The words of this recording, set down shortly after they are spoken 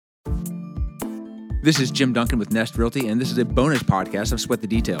This is Jim Duncan with Nest Realty, and this is a bonus podcast of Sweat the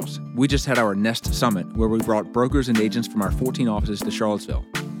Details. We just had our Nest Summit, where we brought brokers and agents from our 14 offices to Charlottesville.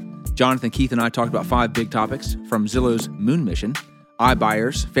 Jonathan, Keith, and I talked about 5 big topics, from Zillow's moon mission,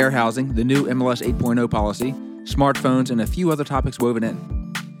 iBuyers, fair housing, the new MLS 8.0 policy, smartphones, and a few other topics woven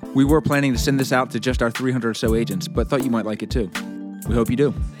in. We were planning to send this out to just our 300 or so agents, but thought you might like it too. We hope you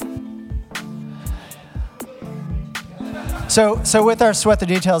do. So with our Sweat the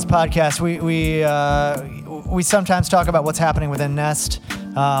Details podcast, we sometimes talk about what's happening within Nest.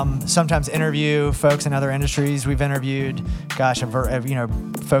 Sometimes interview folks in other industries. We've interviewed,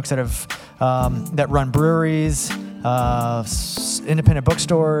 folks that have that run breweries, independent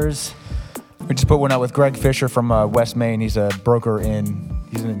bookstores. We just put one out with Greg Fisher from West Main. He's a broker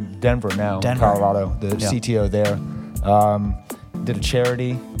he's in Denver now, Colorado, the CTO there. Did a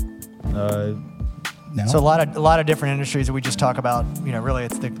charity. So a lot of different industries that we just talk about. Really,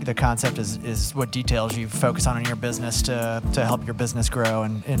 it's the concept is what details you focus on in your business to help your business grow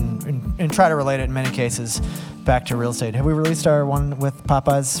and try to relate it in many cases back to real estate. Have we released our one with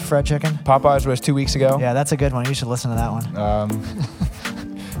Popeye's Fried Chicken? Popeyes was 2 weeks ago. Yeah, that's a good one. You should listen to that one.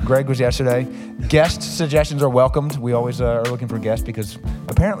 Greg was yesterday. Guest suggestions are welcomed. We always are looking for guests because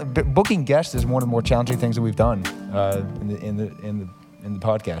apparently booking guests is one of the more challenging things that we've done in the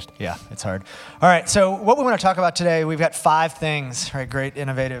podcast. Yeah, it's hard. All right, so what we want to talk about today, we've got 5 things, right? Great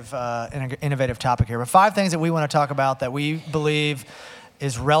innovative topic here, but 5 things that we want to talk about that we believe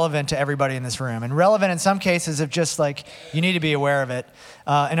is relevant to everybody in this room, and relevant in some cases of just like you need to be aware of it.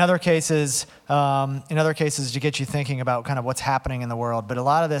 In other cases, to get you thinking about kind of what's happening in the world. But a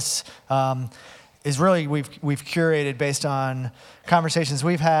lot of this is really we've curated based on conversations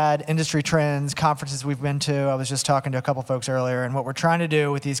we've had, industry trends, conferences we've been to. I was just talking to a couple folks earlier, and what we're trying to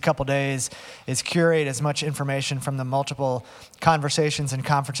do with these couple days is curate as much information from the multiple conversations and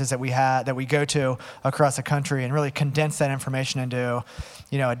conferences that we go to across the country, and really condense that information into,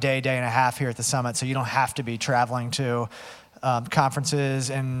 a day and a half here at the summit, so you don't have to be traveling to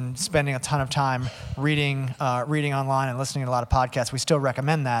conferences and spending a ton of time reading online and listening to a lot of podcasts. We still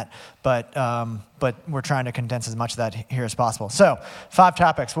recommend that, but we're trying to condense as much of that here as possible. So 5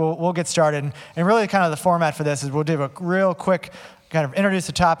 topics. We'll get started, and really kind of the format for this is we'll do a real quick kind of introduce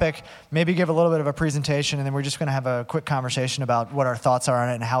the topic, maybe give a little bit of a presentation, and then we're just going to have a quick conversation about what our thoughts are on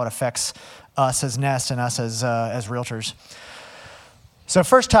it and how it affects us as Nest and us as realtors. So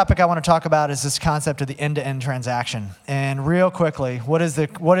first topic I want to talk about is this concept of the end-to-end transaction. And real quickly, what is the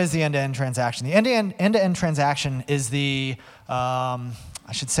end-to-end transaction? The end-to-end transaction is the,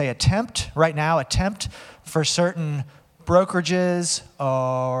 attempt for certain brokerages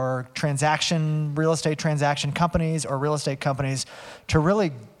or real estate transaction companies or real estate companies to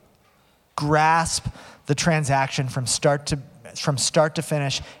really grasp the transaction from start to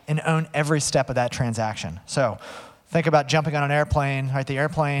finish and own every step of that transaction. So think about jumping on an airplane, right? The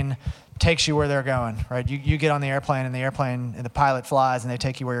airplane takes you where they're going, right? You get on the airplane and the pilot flies and they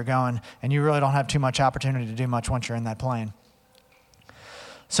take you where you're going, and you really don't have too much opportunity to do much once you're in that plane.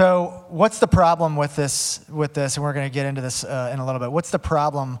 So what's the problem with this? And we're going to get into this in a little bit. What's the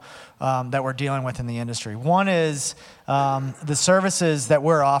problem that we're dealing with in the industry? One is the services that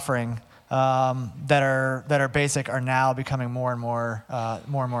we're offering that are basic are now becoming more and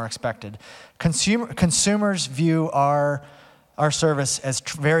more expected. Consumers view our service as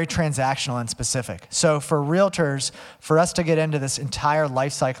very transactional and specific. So for realtors, for us to get into this entire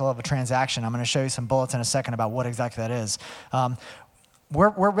life cycle of a transaction, I'm going to show you some bullets in a second about what exactly that is.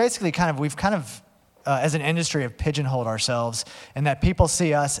 We're basically we've as an industry have pigeonholed ourselves in that people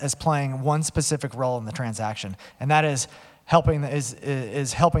see us as playing one specific role in the transaction, and that is helping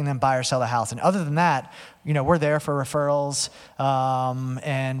them buy or sell a house. And other than that, we're there for referrals,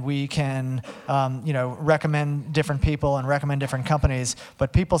 and we can, recommend different people and recommend different companies.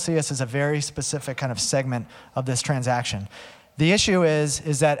 But people see us as a very specific kind of segment of this transaction. The issue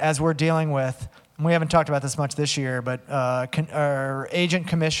is that as we're dealing with, and we haven't talked about this much this year, but our agent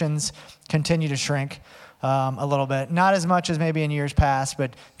commissions continue to shrink. A little bit. Not as much as maybe in years past,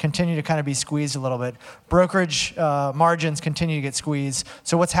 but continue to kind of be squeezed a little bit. Brokerage margins continue to get squeezed.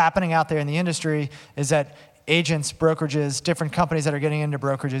 So what's happening out there in the industry is that agents, brokerages, different companies that are getting into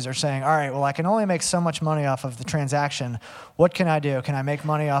brokerages are saying, all right, well, I can only make so much money off of the transaction. What can I do? Can I make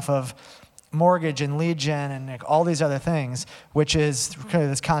money off of mortgage and lead gen and all these other things, which is kind of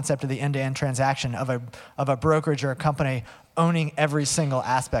this concept of the end-to-end transaction of a brokerage or a company owning every single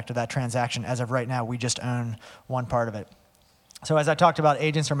aspect of that transaction. As of right now, we just own one part of it. So as I talked about,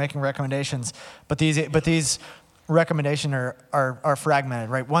 agents are making recommendations, but these recommendation are fragmented,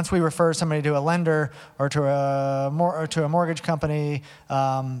 right? Once we refer somebody to a lender or to a mortgage company,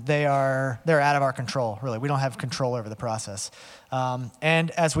 they're out of our control, really. We don't have control over the process.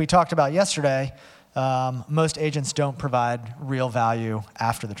 And as we talked about yesterday, most agents don't provide real value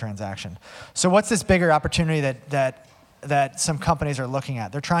after the transaction. So what's this bigger opportunity that some companies are looking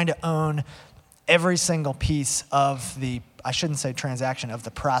at? They're trying to own every single piece of the, I shouldn't say transaction, of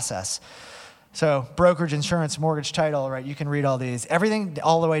the process. So brokerage, insurance, mortgage, title, right? You can read all these. Everything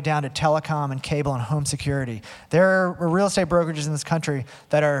all the way down to telecom and cable and home security. There are real estate brokerages in this country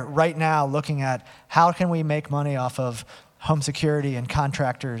that are right now looking at how can we make money off of home security and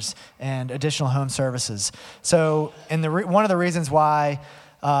contractors and additional home services. So one of the reasons why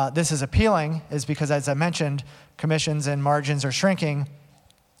this is appealing is because, as I mentioned, commissions and margins are shrinking,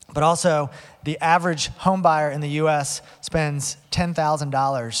 but also the average home buyer in the U.S. spends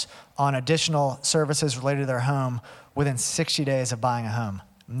 $10,000 on additional services related to their home within 60 days of buying a home.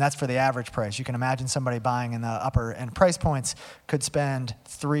 And that's for the average price. You can imagine somebody buying in the upper end price points could spend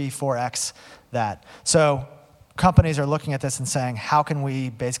 3-4x that. So companies are looking at this and saying, how can we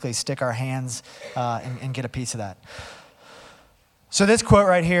basically stick our hands and get a piece of that? So this quote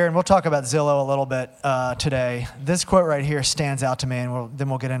right here, and we'll talk about Zillow a little bit today. This quote right here stands out to me, and then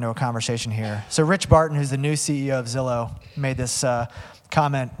we'll get into a conversation here. So Rich Barton, who's the new CEO of Zillow, made this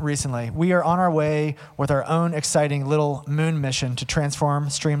comment recently. We are on our way with our own exciting little moon mission to transform,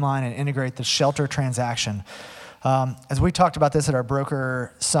 streamline, and integrate the shelter transaction. As we talked about this at our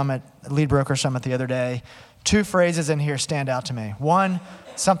broker summit, lead broker summit the other day, two phrases in here stand out to me. One,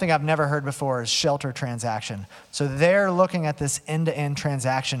 something I've never heard before, is shelter transaction. So they're looking at this end-to-end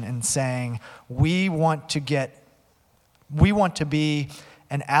transaction and saying, we want to be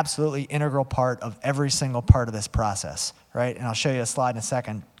an absolutely integral part of every single part of this process, right? And I'll show you a slide in a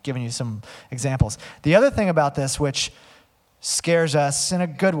second, giving you some examples. The other thing about this, which scares us in a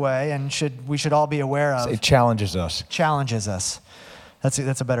good way and we should all be aware of. It challenges us. Challenges us.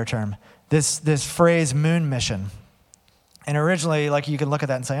 That's a better term. This phrase, moon mission. And originally, like, you can look at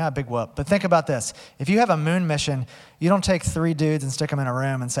that and say, big whoop. But think about this. If you have a moon mission, you don't take 3 dudes and stick them in a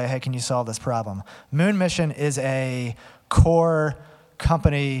room and say, hey, can you solve this problem? Moon mission is a core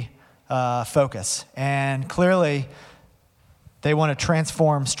company focus. And clearly, they want to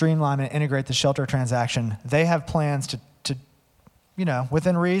transform, streamline, and integrate the shelter transaction. They have plans to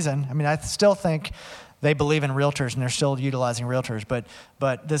within reason. I mean, I still think they believe in realtors and they're still utilizing realtors,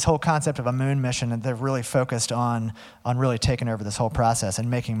 but this whole concept of a moon mission, and they're really focused on really taking over this whole process and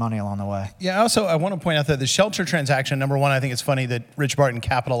making money along the way. Yeah, I want to point out that the shelter transaction, number one, I think it's funny that Rich Barton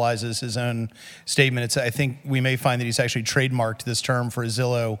capitalizes his own statement. I think we may find that he's actually trademarked this term for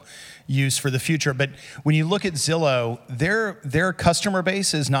Zillow use for the future. But when you look at Zillow, their customer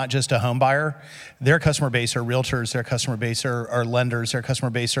base is not just a home buyer. Their customer base are realtors. Their customer base are lenders. Their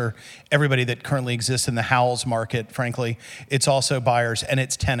customer base are everybody that currently exists in the house market, frankly. It's also buyers, and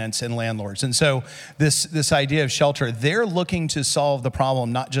it's tenants and landlords. And so this idea of shelter, they're looking to solve the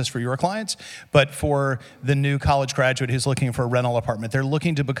problem not just for your clients, but for the new college graduate who's looking for a rental apartment. They're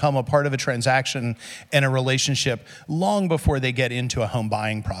looking to become a part of a transaction and a relationship long before they get into a home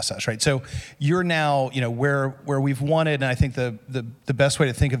buying process, right? So you're now, where we've wanted, and I think the best way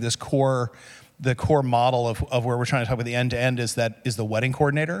to think of this the core model of where we're trying to talk about the end-to-end is the wedding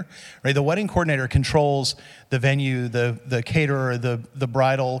coordinator, right? The wedding coordinator controls the venue, the caterer, the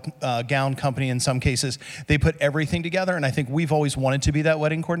bridal gown company in some cases. They put everything together, and I think we've always wanted to be that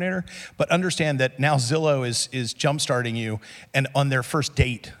wedding coordinator, but understand that now Zillow is jump-starting you, and on their first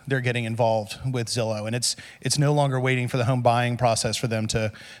date, they're getting involved with Zillow, and it's no longer waiting for the home buying process for them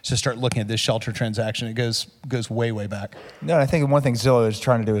to start looking at this shelter transaction. It goes way, way back. No, I think one thing Zillow is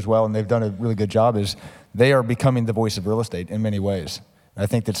trying to do as well, and they've done a really good job, is they are becoming the voice of real estate in many ways. I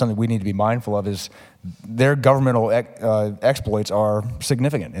think that's something we need to be mindful of, is their governmental exploits are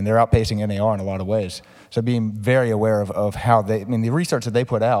significant, and they're outpacing NAR in a lot of ways. So being very aware of how the research that they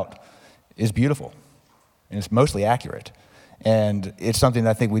put out is beautiful, and it's mostly accurate. And it's something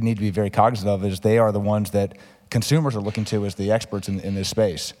that I think we need to be very cognizant of, is they are the ones that consumers are looking to as the experts in this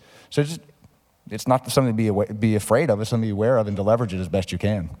space. So it's not something to be afraid of, it's something to be aware of and to leverage it as best you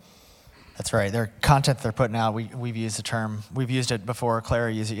can. That's right. Their content they're putting out, we've used the term, we've used it before.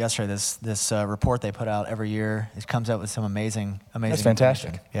 Clara used it yesterday. This report they put out every year, it comes out with some amazing. That's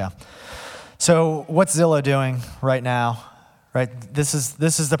fantastic. Yeah. So what's Zillow doing right now? Right. This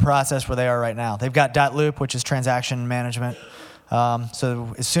is the process where they are right now. They've got .loop, which is transaction management.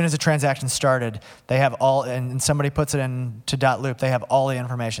 So as soon as the transaction started, they have all, and somebody puts it into .loop, they have all the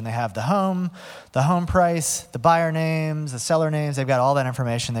information. They have the home price, the buyer names, the seller names. They've got all that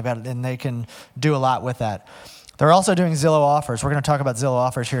information. And they can do a lot with that. They're also doing Zillow offers. We're going to talk about Zillow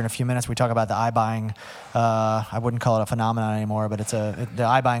offers here in a few minutes. We talk about the iBuying. I wouldn't call it a phenomenon anymore, but it's the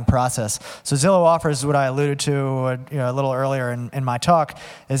iBuying process. So Zillow offers, what I alluded to a little earlier in my talk,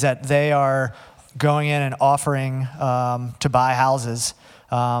 is that they are going in and offering to buy houses,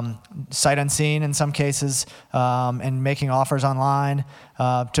 sight unseen in some cases, and making offers online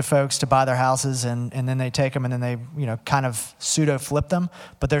to folks to buy their houses, and then they take them and then they kind of pseudo flip them.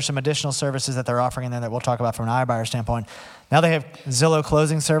 But there's some additional services that they're offering in there that we'll talk about from an iBuyer standpoint. Now they have Zillow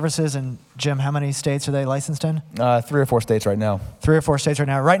closing services, and Jim, how many states are they licensed in? 3 or 4 states right now. 3 or 4 states right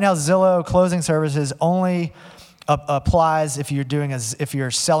now. Right now, Zillow closing services only applies if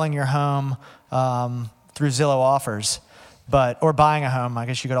you're selling your home through Zillow offers. Or buying a home. I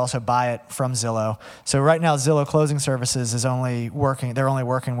guess you could also buy it from Zillow. So right now, Zillow Closing Services is only working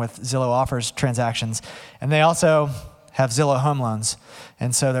with Zillow Offers transactions. And they also have Zillow Home Loans.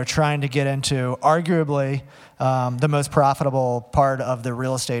 And so they're trying to get into arguably the most profitable part of the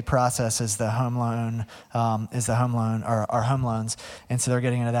real estate process is the home loan, or home loans. And so they're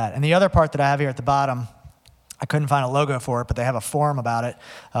getting into that. And the other part that I have here at the bottom, I couldn't find a logo for it, but they have a forum about it,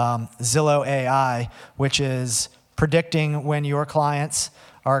 Zillow AI, which is predicting when your clients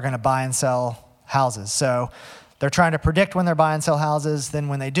are going to buy and sell houses. So they're trying to predict when they're buy and sell houses. Then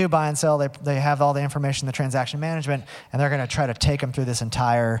when they do buy and sell, they have all the information, the transaction management, and they're going to try to take them through this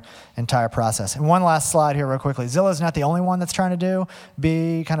entire process. And one last slide here real quickly. Zillow's not the only one that's trying to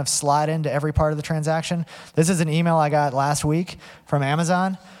kind of slide into every part of the transaction. This is an email I got last week from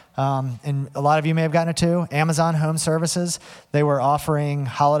Amazon. And a lot of you may have gotten it too. Amazon Home Services, they were offering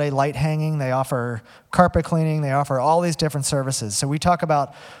holiday light hanging. They offer carpet cleaning. They offer all these different services. So we talk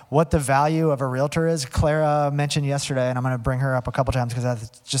about what the value of a realtor is. Clara mentioned yesterday, and I'm going to bring her up a couple times because I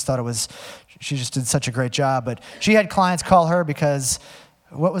just thought she just did such a great job. But she had clients call her because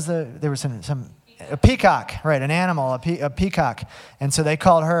there was a peacock, right? An animal, a peacock. And so they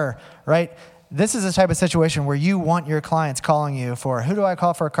called her, right? This is the type of situation where you want your clients calling you for, who do I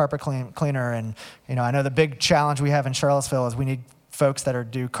call for a carpet cleaner? And I know the big challenge we have in Charlottesville is we need folks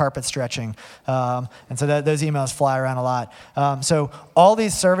that do carpet stretching. And so those emails fly around a lot. So all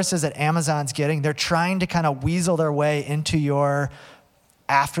these services that Amazon's getting, they're trying to kind of weasel their way into your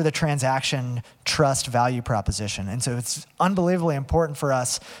after the transaction trust value proposition. And so it's unbelievably important for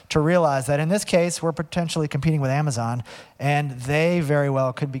us to realize that in this case, we're potentially competing with Amazon, and they very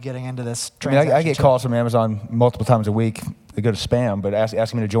well could be getting into this transaction. I get calls from Amazon multiple times a week. They go to spam, but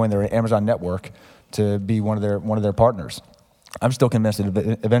asking me to join their Amazon network to be one of their partners. I'm still convinced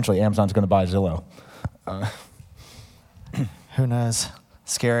that eventually Amazon's going to buy Zillow. Who knows?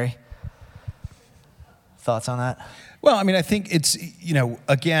 Scary. Thoughts on that? Well, I mean, I think it's,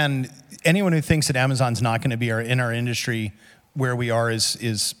 again, anyone who thinks that Amazon's not going to be in our industry where we are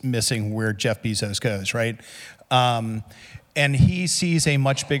is missing where Jeff Bezos goes, right? And he sees a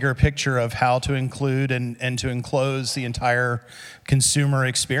much bigger picture of how to include and to enclose the entire consumer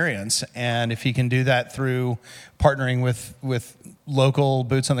experience. And if he can do that through partnering with local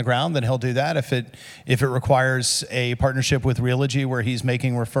boots on the ground, then he'll do that. If it requires a partnership with Realogy where he's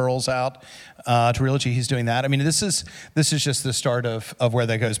making referrals out to Realogy, he's doing that. I mean, this is just the start of where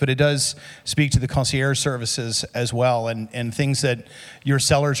that goes. But it does speak to the concierge services as well, and things that your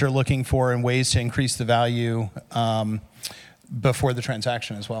sellers are looking for and ways to increase the value before the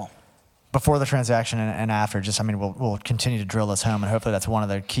transaction as well. Before the transaction and after, we'll continue to drill this home, and hopefully that's one of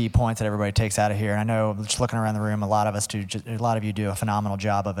the key points that everybody takes out of here. And I know, just looking around the room, a lot of you do a phenomenal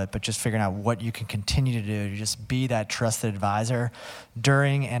job of it, but just figuring out what you can continue to do to just be that trusted advisor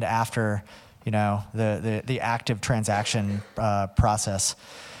during and after, the active transaction process.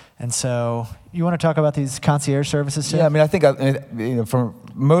 And so, you want to talk about these concierge services too? Yeah, I mean, I think for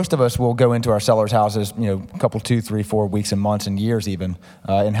most of us, will go into our sellers' houses, a couple, 2, 3, 4 weeks and months and years even,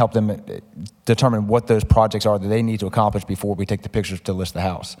 and help them determine what those projects are that they need to accomplish before we take the pictures to list the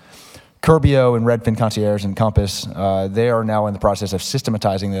house. Curbio and Redfin Concierge and Compass, they are now in the process of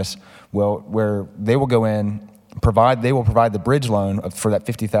systematizing this, where they will go in, provide the bridge loan for that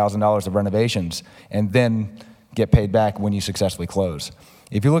 $50,000 of renovations, and then get paid back when you successfully close.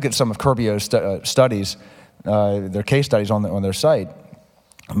 If you look at some of Curbio's studies, their case studies on their site,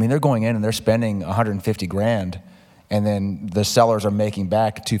 I mean, they're going in and they're spending $150,000, and then the sellers are making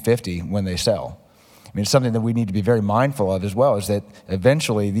back $250,000 when they sell. I mean, it's something that we need to be very mindful of as well, is that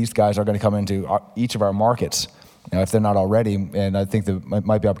eventually these guys are going to come into each of our markets, if they're not already, and I think there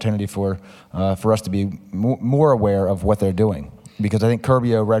might be opportunity for us to be more aware of what they're doing. Because I think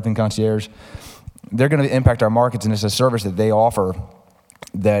Curbio, Redfin Concierge, they're going to impact our markets, and it's a service that they offer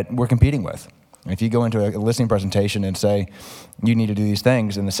that we're competing with. If you go into a listing presentation and say, you need to do these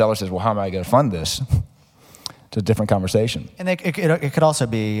things, and the seller says, well, how am I going to fund this? it's a different conversation. And it could also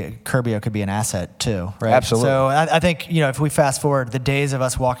be, Curbio could be an asset too, right? Absolutely. So I think, if we fast forward the days of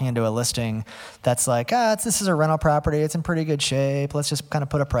us walking into a listing that's like, this is a rental property, it's in pretty good shape, let's just kind of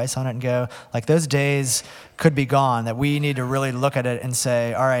put a price on it and go, like those days could be gone, that we need to really look at it and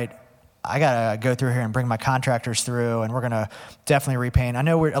say, all right, I got to go through here and bring my contractors through, and we're going to definitely repaint. I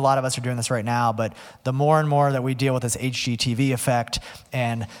know a lot of us are doing this right now, but the more and more that we deal with this HGTV effect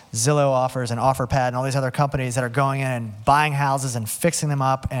and Zillow offers and OfferPad and all these other companies that are going in and buying houses and fixing them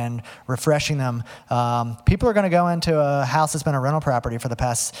up and refreshing them, people are going to go into a house that's been a rental property for the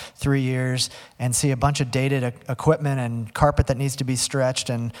past 3 years and see a bunch of dated equipment and carpet that needs to be stretched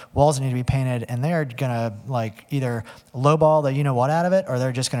and walls that need to be painted, and they're going to either lowball the you-know-what out of it, or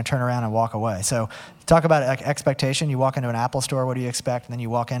they're just going to turn around and walk away. So talk about expectation. You walk into an Apple store, what do you expect? And then you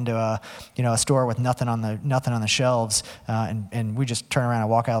walk into a store with nothing on the shelves, and we just turn around and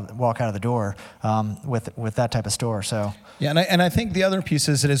walk out of the door with that type of store. So yeah, and I think the other piece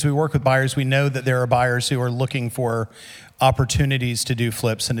is that as we work with buyers, we know that there are buyers who are looking for opportunities to do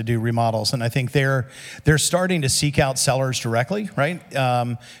flips and to do remodels, and I think they're starting to seek out sellers directly, right?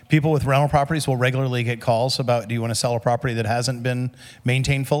 People with rental properties will regularly get calls about, do you want to sell a property that hasn't been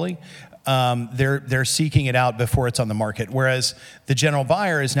maintained fully? They're seeking it out before it's on the market, whereas the general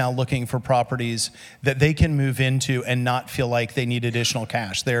buyer is now looking for properties that they can move into and not feel like they need additional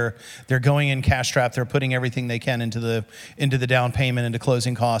cash. They're going in cash strapped. They're putting everything they can into the down payment, into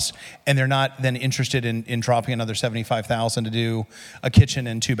closing costs, and they're not then interested in dropping another $75,000 to do a kitchen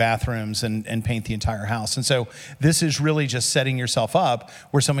and 2 bathrooms and paint the entire house. And so this is really just setting yourself up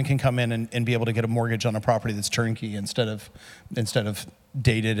where someone can come in and be able to get a mortgage on a property that's turnkey instead of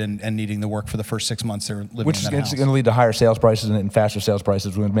dated and needing the work for the first 6 months they're living Which in that is house. going to lead to higher sales prices and faster sales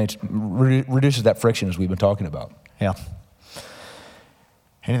prices, which reduces that friction as we've been talking about. yeah.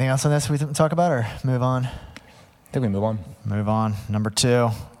 Anything else on this we talk about, or move on? I think we move on. Move on. Number 2,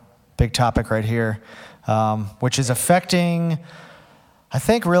 big topic right here, which is affecting, I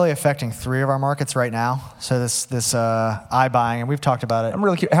think, really affecting 3 of our markets right now. So this iBuying, and we've talked about it. I'm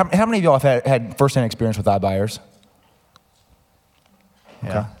really curious, how many of y'all have had firsthand experience with iBuyers?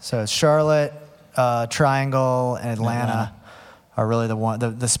 Yeah. Okay. So Charlotte, Triangle, and Atlanta are really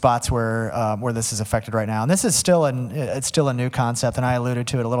the spots where this is affected right now. And this is still a new concept, and I alluded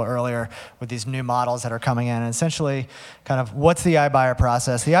to it a little earlier with these new models that are coming in. And essentially, kind of what's the iBuyer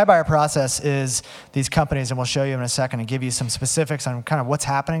process? The iBuyer process is these companies, and we'll show you in a second and give you some specifics on kind of what's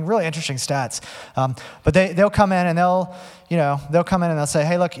happening. Really interesting stats. But they'll come in and they'll come in and they'll say,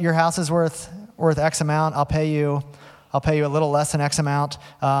 hey, look, your house is worth X amount. I'll pay you a little less than X amount,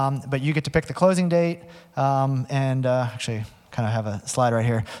 but you get to pick the closing date, and actually kind of have a slide right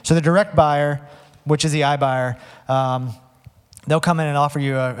here. So the direct buyer, which is the iBuyer, they'll come in and offer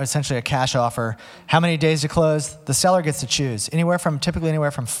you essentially a cash offer. How many days to close? The seller gets to choose. Typically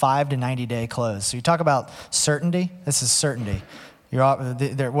anywhere from 5 to 90 day close. So you talk about certainty. This is certainty.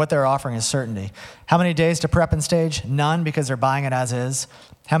 What they're offering is certainty. How many days to prep and stage? None, because they're buying it as is.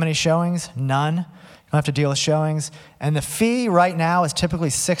 How many showings? None. You don't have to deal with showings. And the fee right now is typically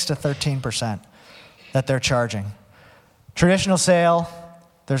 6 to 13% that they're charging. Traditional sale,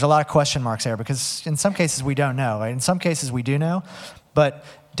 there's a lot of question marks there, because in some cases we don't know. Right? In some cases we do know, but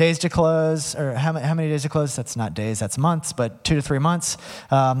days to close, or how many days to close? That's not days, that's months, but 2 to 3 months.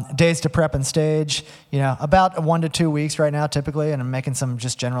 Days to prep and stage, about 1 to 2 weeks right now typically, and I'm making some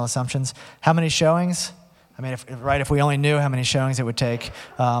just general assumptions. How many showings? I mean, if we only knew how many showings it would take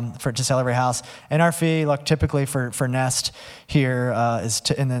to sell every house. And our fee, look, typically for Nest here is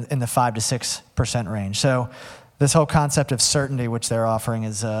in the 5 to 6% range. So this whole concept of certainty, which they're offering,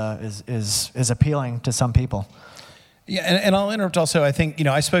 is appealing to some people. Yeah, and I'll interrupt also. I think,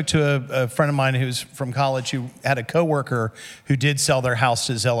 I spoke to a friend of mine who's from college who had a coworker who did sell their house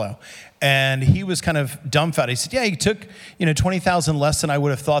to Zillow. And he was kind of dumbfounded. He said, yeah, he took, $20,000 less than I would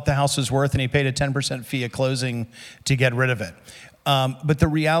have thought the house was worth, and he paid a 10% fee at closing to get rid of it. But the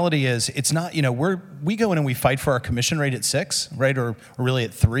reality is, it's not, we go in and we fight for our commission rate at 6, right? Or really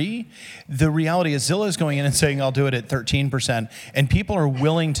at 3. The reality is Zillow's going in and saying, I'll do it at 13%. And people are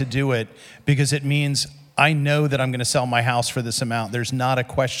willing to do it because it means I know that I'm going to sell my house for this amount. There's not a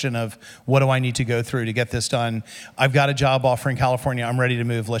question of what do I need to go through to get this done. I've got a job offer in California. I'm ready to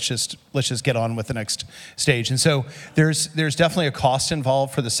move. Let's just get on with the next stage. And so there's definitely a cost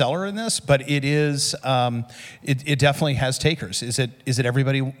involved for the seller in this, but it is it definitely has takers. Is it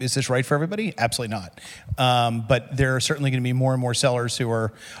everybody? Is this right for everybody? Absolutely not. But there are certainly going to be more and more sellers who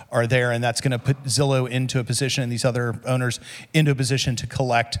are there, and that's going to put Zillow into a position, and these other owners into a position to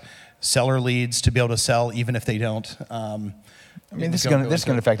collect seller leads to be able to sell even if they don't I mean, this is going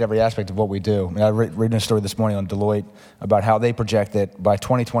to affect every aspect of what we do. I mean, I read a story this morning on Deloitte about how they project that by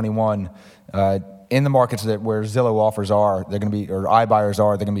 2021, in the markets where Zillow offers are, they're going to be, or iBuyers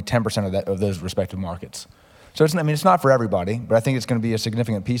are, they're going to be 10% of those respective markets. So it's not for everybody, but I think it's going to be a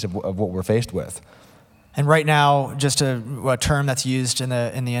significant piece of what we're faced with. And right now, just a term that's used in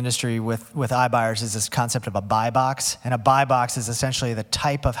the industry with iBuyers is this concept of a buy box. And a buy box is essentially the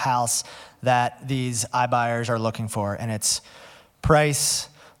type of house that these iBuyers are looking for, and it's price,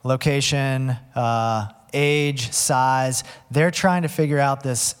 location, age, size. They're trying to figure out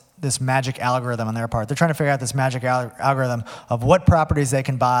this magic algorithm on their part. They're trying to figure out this magic algorithm of what properties they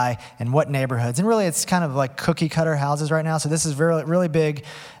can buy in what neighborhoods. And really, it's kind of like cookie cutter houses right now. So this is really, really big.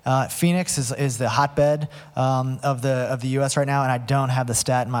 Phoenix is the hotbed of the U.S. right now, and I don't have the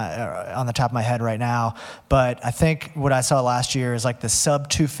stat on the top of my head right now. But I think what I saw last year is like the sub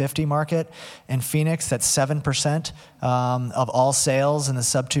 250 market in Phoenix. That's 7% of all sales in the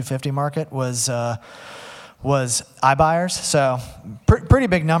sub 250 market was iBuyers. So pretty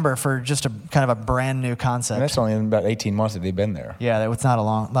big number for just a kind of a brand new concept. And that's only in about 18 months that they've been there. Yeah, it's not a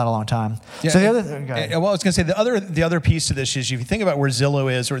long time. Yeah, so the other thing, well, I was going to say the other piece to this is if you think about where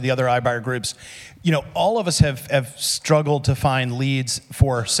Zillow is or the other iBuyer groups, all of us have struggled to find leads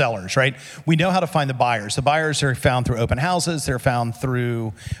for sellers, right? We know how to find the buyers. The buyers are found through open houses. They're found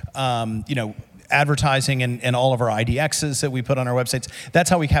through, advertising and all of our IDXs that we put on our websites. That's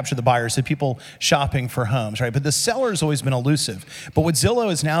how we capture the buyers, the people shopping for homes, right? But the seller's always been elusive. But what Zillow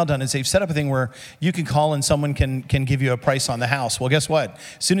has now done is they've set up a thing where you can call and someone can give you a price on the house. Well, guess what?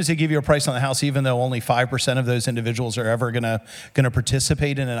 As soon as they give you a price on the house, even though only 5% of those individuals are ever gonna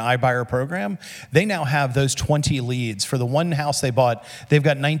participate in an iBuyer program, they now have those 20 leads. For the one house they bought, they've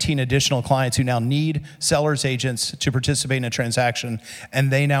got 19 additional clients who now need sellers agents to participate in a transaction,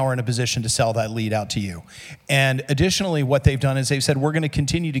 and they now are in a position to sell that lead out to you. And additionally, what they've done is they've said, we're going to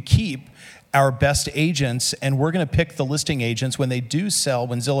continue to keep our best agents, and we're going to pick the listing agents when they do sell,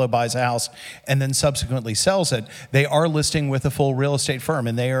 when Zillow buys a house and then subsequently sells it, they are listing with a full real estate firm,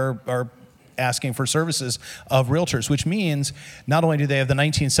 and they are asking for services of realtors, which means not only do they have the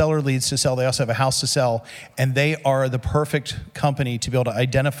 19 seller leads to sell, they also have a house to sell, and they are the perfect company to be able to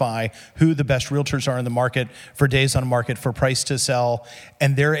identify who the best realtors are in the market for days on market, for price to sell,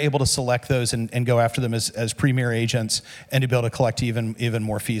 and they're able to select those and go after them as premier agents and to be able to collect even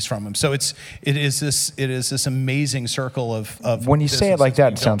more fees from them. So it is this amazing circle of when you say it like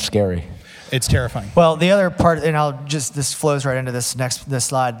that, it sounds scary. It's terrifying. Well, the other part, and this flows right into this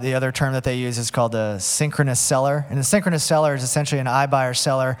slide. The other term that they use is called the synchronous seller. And the synchronous seller is essentially an iBuyer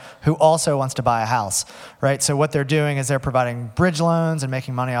seller who also wants to buy a house, right? So what they're doing is they're providing bridge loans and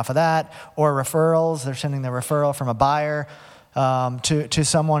making money off of that, or referrals. They're sending the referral from a buyer to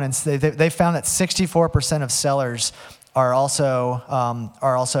someone, and they found that 64% of sellers are also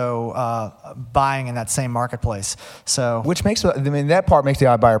buying in that same marketplace. So, which makes that part makes the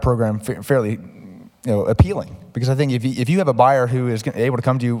iBuyer program fairly, appealing, because I think if you have a buyer who is able to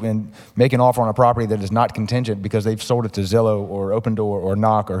come to you and make an offer on a property that is not contingent because they've sold it to Zillow or Opendoor or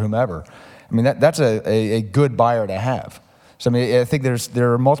Knock or whomever, that's a good buyer to have. So I think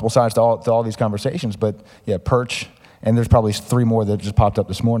there are multiple sides to all these conversations, but yeah, Perch. And there's probably 3 more that just popped up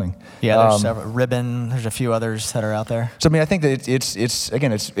this morning. Yeah, there's several. Ribbon. There's a few others that are out there. So I think that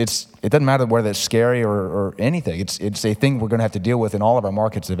it doesn't matter whether it's scary or anything. It's a thing we're going to have to deal with in all of our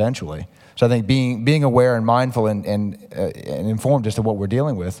markets eventually. So I think being aware and mindful and informed as to what we're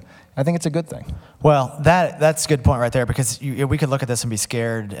dealing with, I think it's a good thing. Well, that's a good point right there, because we could look at this and be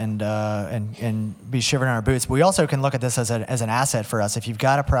scared and be shivering in our boots. But we also can look at this as an asset for us. If you've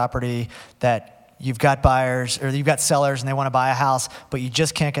got a property that you've got buyers or you've got sellers and they want to buy a house, but you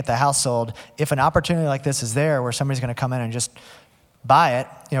just can't get the house sold. If an opportunity like this is there where somebody's going to come in and just buy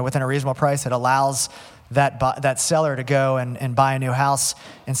it, within a reasonable price, it allows that seller to go and buy a new house.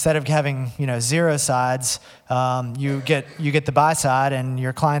 Instead of having 0 sides, you get the buy side, and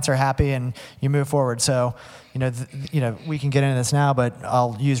your clients are happy, and you move forward. So we can get into this now, but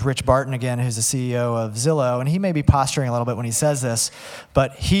I'll use Rich Barton again, who's the CEO of Zillow, and he may be posturing a little bit when he says this,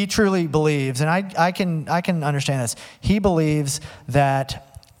 but he truly believes, and I can understand this. He believes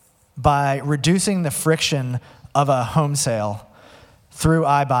that by reducing the friction of a home sale through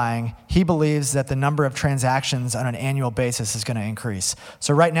iBuying, he believes that the number of transactions on an annual basis is going to increase.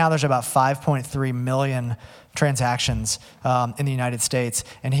 So right now there's about 5.3 million transactions in the United States,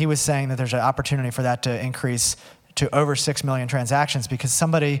 and he was saying that there's an opportunity for that to increase to over 6 million transactions, because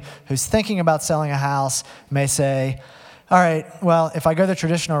somebody who's thinking about selling a house may say, all right, well, if I go the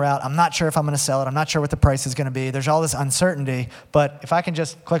traditional route, I'm not sure if I'm going to sell it. I'm not sure what the price is going to be. There's all this uncertainty. But if I can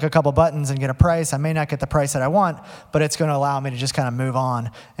just click a couple buttons and get a price, I may not get the price that I want, but it's going to allow me to just kind of move on.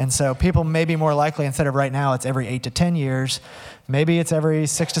 And so people may be more likely, instead of right now, it's every 8 to 10 years, maybe it's every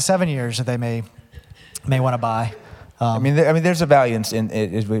 6 to 7 years that they may want to buy. I mean, there's a value in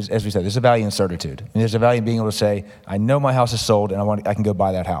as we said, there's a value in certitude. And there's a value in being able to say, I know my house is sold, and I can go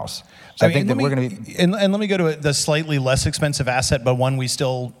buy that house. So I think that we're going to be. And let me go to the slightly less expensive asset, but one we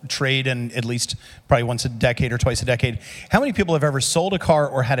still trade in at least probably once a decade or twice a decade. How many people have ever sold a car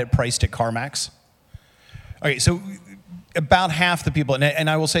or had it priced at CarMax? Okay, so about half the people, and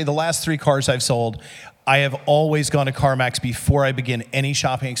I will say the last 3 cars I've sold, I have always gone to CarMax before I begin any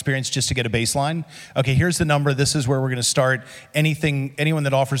shopping experience just to get a baseline. Okay, here's the number. This is where we're going to start. Anyone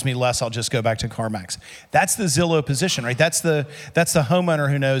that offers me less, I'll just go back to CarMax. That's the Zillow position, right? That's the homeowner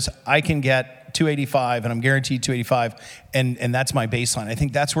who knows I can get $285 and I'm guaranteed $285, and that's my baseline. I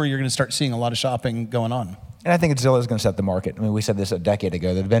think that's where you're going to start seeing a lot of shopping going on. And I think Zillow is going to set the market. I mean, we said this a decade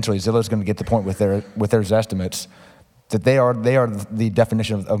ago that eventually Zillow is going to get to the point with their estimates that they are the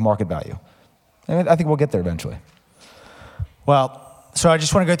definition of market value. And I think we'll get there eventually. Well, so I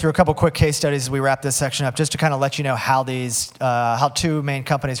just want to go through a couple quick case studies as we wrap this section up, just to kind of let you know how how 2 main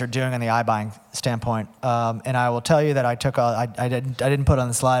companies are doing on the iBuying standpoint. And I will tell you that I didn't put on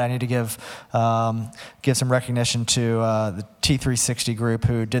the slide. I need to give some recognition to the T360 group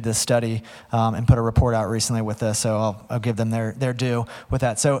who did this study and put a report out recently with this. So I'll give them their due with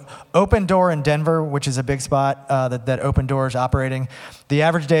that. So Open Door in Denver, which is a big spot that Open Door is operating. The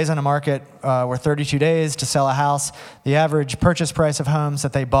average days on the market were 32 days to sell a house. The average purchase price of homes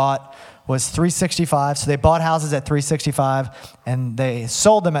that they bought was $365. So they bought houses at $365 and they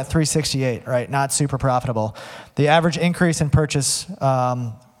sold them at $368, right? Not super profitable. The average increase in purchase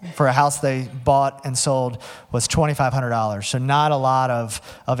for a house they bought and sold was $2,500. So not a lot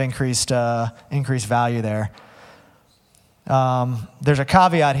of increased value there. There's a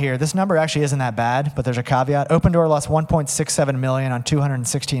caveat here. This number actually isn't that bad, but there's a caveat. Open Door lost $1.67 million on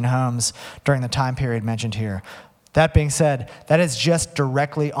 216 homes during the time period mentioned here. That being said, that is just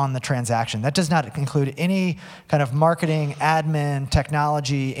directly on the transaction. That does not include any kind of marketing, admin,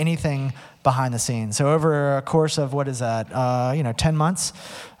 technology, anything behind the scenes. So over a course of, 10 months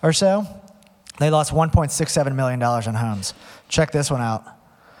or so, they lost $1.67 million on homes. Check this one out.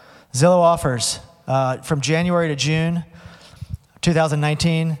 Zillow offers from January to June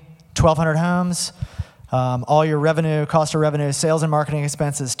 2019, 1,200 homes. All your revenue, cost of revenue, sales and marketing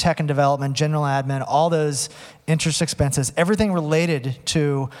expenses, tech and development, general admin, all those interest expenses, everything related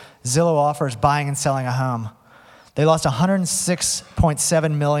to Zillow offers buying and selling a home. They lost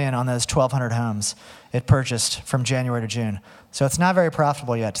 $106.7 million on those 1,200 homes it purchased from January to June. So it's not very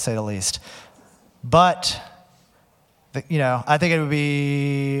profitable yet, to say the least. But, I think it would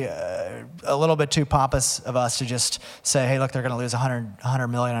be a little bit too pompous of us to just say, hey, look, they're going to lose $100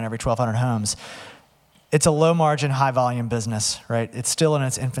 million on every 1,200 homes. It's a low margin, high volume business, right? It's still in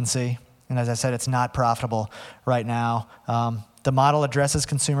its infancy. And as I said, it's not profitable right now. The model addresses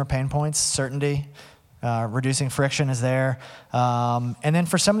consumer pain points, certainty, reducing friction is there. And then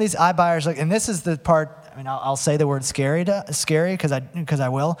for some of these iBuyers, and this is the part, I'll say the word scary because I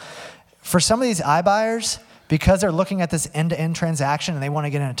will. For some of these iBuyers, because they're looking at this end-to-end transaction and they want to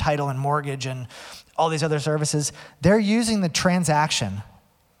get in a title and mortgage and all these other services, they're using the transaction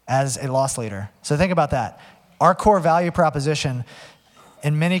as a loss leader. So think about that. Our core value proposition,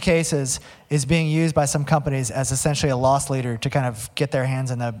 in many cases, is being used by some companies as essentially a loss leader to kind of get their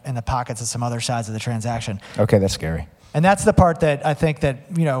hands in the pockets of some other sides of the transaction. Okay, that's scary. And that's the part that I think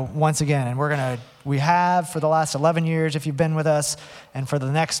that, once again, and we have for the last 11 years, if you've been with us, and for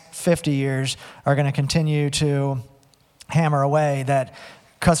the next 50 years, are going to continue to hammer away that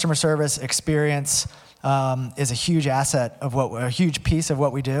customer service experience is a huge asset a huge piece of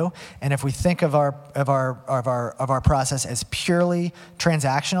what we do. And if we think of our process as purely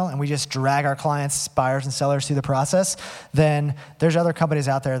transactional and we just drag our clients, buyers and sellers through the process, then there's other companies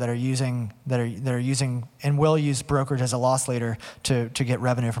out there that are using and will use brokerage as a loss leader to get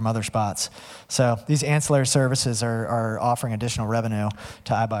revenue from other spots. So these ancillary services are offering additional revenue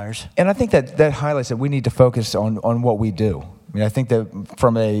to iBuyers. And I think that highlights that we need to focus on what we do. I think that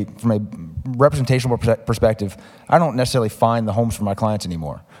from a representational perspective, I don't necessarily find the homes for my clients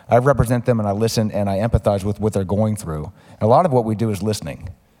anymore. I represent them and I listen and I empathize with what they're going through. And a lot of what we do is listening.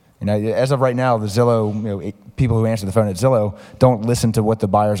 As of right now, the Zillow people who answer the phone at Zillow don't listen to what the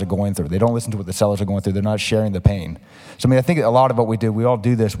buyers are going through. They don't listen to what the sellers are going through. They're not sharing the pain. So I think a lot of what we do, we all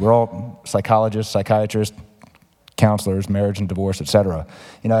do this. We're all psychologists, psychiatrists, counselors, marriage and divorce, et cetera.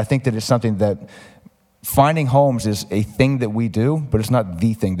 I think that it's something that finding homes is a thing that we do, but it's not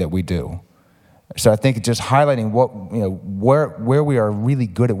the thing that we do. So I think just highlighting where we are really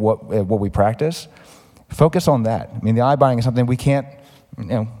good at what we practice, focus on that. I mean, the iBuying is something we can't,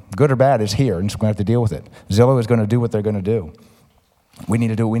 good or bad is here, and just going to have to deal with it. Zillow is going to do what they're going to do. We need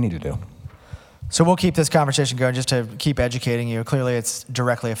to do what we need to do. So we'll keep this conversation going just to keep educating you. Clearly, it's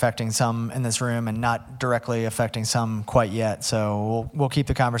directly affecting some in this room and not directly affecting some quite yet. So we'll keep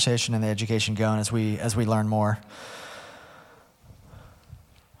the conversation and the education going as we learn more.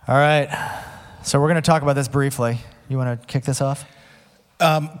 All right. So we're going to talk about this briefly. You want to kick this off?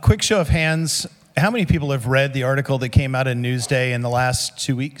 Quick show of hands. How many people have read the article that came out in Newsday in the last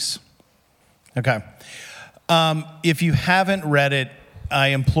 2 weeks? Okay. If you haven't read it, I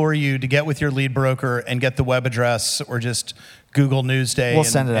implore you to get with your lead broker and get the web address, or just Google Newsday. We'll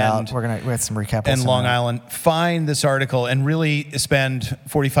send it out. We have some recap. And Long Island. Find this article and really spend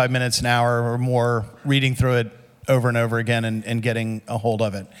 45 minutes, an hour or more reading through it over and over again and getting a hold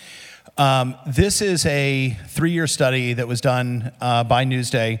of it. This is a 3-year study that was done by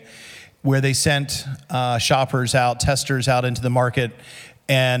Newsday, where they sent shoppers out, testers out into the market,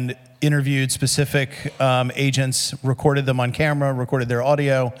 and interviewed specific agents, recorded them on camera, recorded their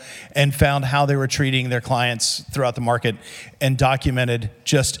audio, and found how they were treating their clients throughout the market, and documented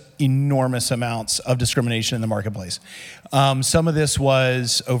just enormous amounts of discrimination in the marketplace. Some of this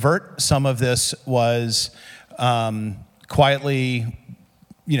was overt, some of this was quietly,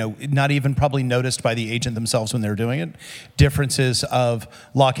 not even probably noticed by the agent themselves when they were doing it. Differences of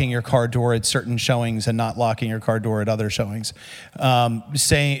locking your car door at certain showings and not locking your car door at other showings.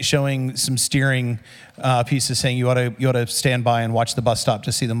 Showing some steering pieces saying you ought to stand by and watch the bus stop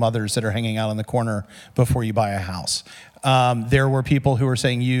to see the mothers that are hanging out in the corner before you buy a house. There were people who were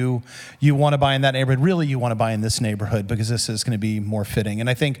saying you want to buy in that neighborhood. Really, you want to buy in this neighborhood because this is going to be more fitting. And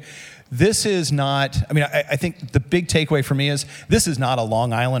I think this is not, I think the big takeaway for me is this is not a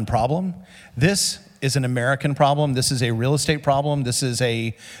Long Island problem. This is an American problem. This is a real estate problem. This is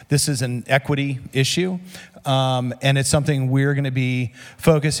an equity issue. And it's something we're going to be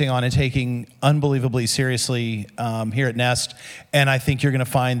focusing on and taking unbelievably seriously here at Nest. And I think you're going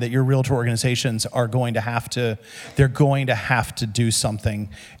to find that your realtor organizations are going to have to do something,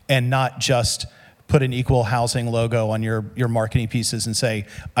 and not just put an equal housing logo on your marketing pieces and say,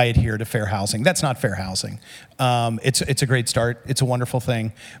 I adhere to fair housing. That's not fair housing. It's a great start. It's a wonderful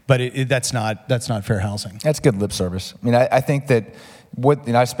thing, but that's not fair housing. That's good lip service. I think that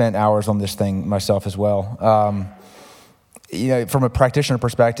I spent hours on this thing myself as well. From a practitioner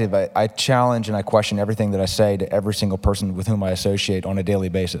perspective, I challenge and I question everything that I say to every single person with whom I associate on a daily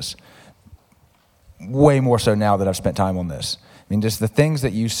basis. Way more so now that I've spent time on this. Just the things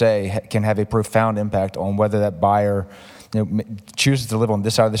that you say can have a profound impact on whether that buyer, chooses to live on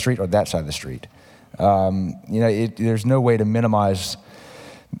this side of the street or that side of the street. There's no way to minimize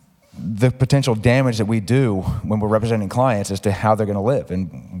the potential damage that we do when we're representing clients as to how they're going to live,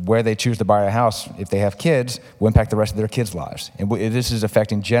 and where they choose to buy a house, if they have kids, will impact the rest of their kids' lives. And this is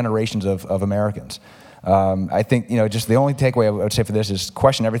affecting generations of Americans. I think, just the only takeaway I would say for this is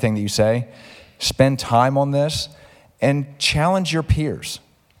question everything that you say, spend time on this, and challenge your peers.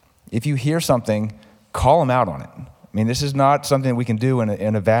 If you hear something, call them out on it. This is not something we can do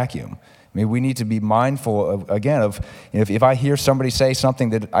in a vacuum. We need to be mindful of if I hear somebody say something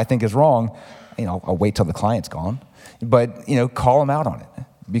that I think is wrong, I'll wait till the client's gone. But, call them out on it,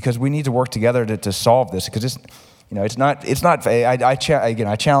 because we need to work together to solve this, because it's not. I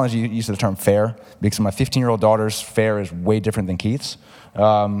challenge you use of the term fair, because my 15-year-old daughter's fair is way different than Keith's.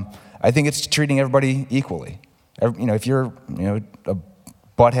 I think it's treating everybody equally. If you're, a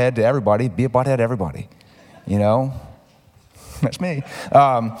butthead to everybody, be a butthead to everybody. That's me.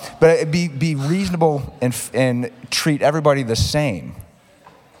 But be reasonable and treat everybody the same.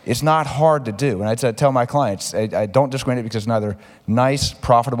 It's not hard to do. And I tell my clients, I don't discriminate because it's neither nice,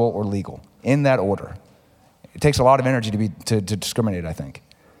 profitable, or legal. In that order. It takes a lot of energy to discriminate, I think.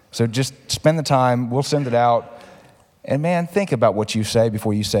 So just spend the time. We'll send it out. And man, think about what you say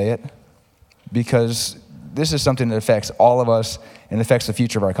before you say it, because this is something that affects all of us and affects the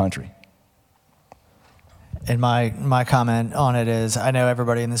future of our country. And my comment on it is, I know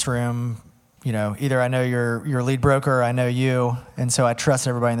everybody in this room, either I know your lead broker, or I know you, and so I trust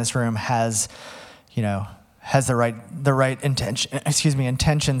everybody in this room has the right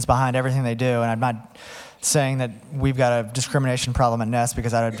intentions behind everything they do. And I'm not saying that we've got a discrimination problem at Nest,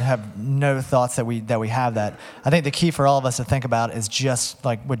 because I have no thoughts that we have that. I think the key for all of us to think about is just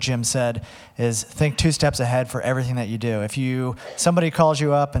like what Jim said, is think 2 steps ahead for everything that you do. If somebody calls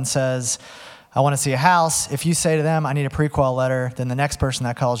you up and says, I want to see a house. If you say to them, I need a pre-qual letter, then the next person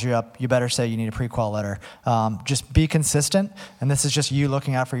that calls you up, you better say you need a pre-qual letter. Just be consistent, and this is just you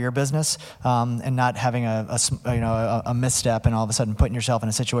looking out for your business and not having a misstep and all of a sudden putting yourself in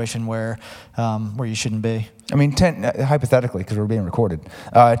a situation where you shouldn't be. I mean, hypothetically, because we're being recorded,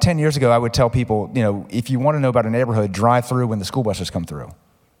 10 years ago, I would tell people, if you want to know about a neighborhood, drive through when the school buses come through.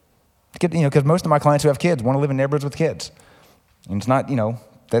 Because most of my clients who have kids want to live in neighborhoods with kids. And it's not,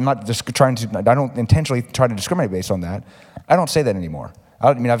 they're not just trying to, I don't intentionally try to discriminate based on that. I don't say that anymore.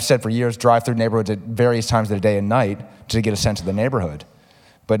 I've said for years, drive through neighborhoods at various times of the day and night to get a sense of the neighborhood.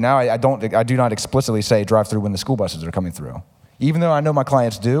 But now I do not explicitly say drive through when the school buses are coming through. Even though I know my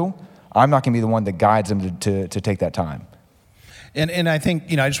clients do, I'm not going to be the one that guides them to take that time. And I think,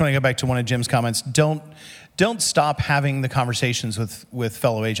 I just want to go back to one of Jim's comments. Don't stop having the conversations with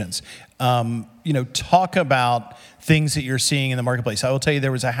fellow agents. Talk about things that you're seeing in the marketplace. I will tell you,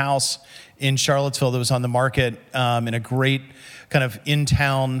 there was a house in Charlottesville that was on the market in a great kind of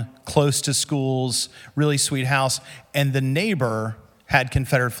in-town, close to schools, really sweet house, and the neighbor had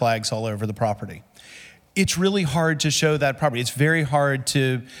Confederate flags all over the property. It's really hard to show that property. It's very hard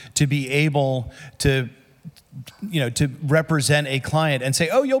to be able to represent a client and say,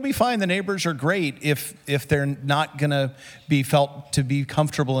 oh, you'll be fine, the neighbors are great, if they're not going to be felt to be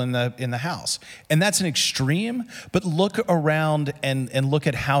comfortable in the house. And that's an extreme, but look around and look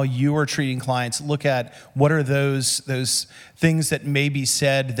at how you are treating clients. Look at what are those things that may be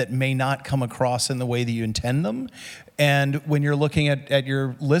said that may not come across in the way that you intend them. And when you're looking at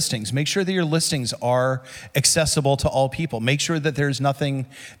your listings, make sure that your listings are accessible to all people. Make sure that there's nothing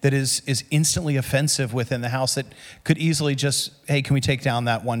that is instantly offensive within the house that could easily just, hey, can we take down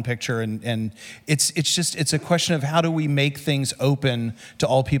that one picture? And it's a question of how do we make things open to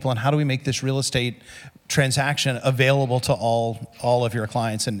all people, and how do we make this real estate transaction available to all of your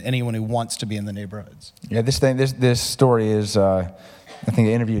clients and anyone who wants to be in the neighborhoods. Yeah, this story is, I think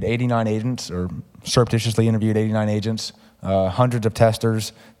they interviewed 89 agents, or surreptitiously interviewed 89 agents, hundreds of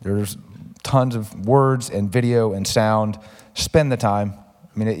testers. There's tons of words and video and sound. Spend the time.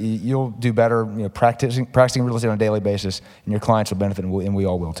 I mean, you'll do better, practicing real estate on a daily basis, and your clients will benefit, and we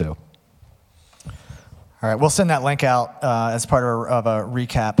all will too. All right, we'll send that link out as part of a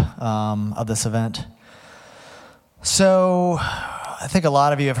recap of this event. So I think a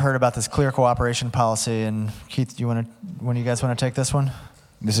lot of you have heard about this clear cooperation policy, and Keith, one of you guys want to take this one?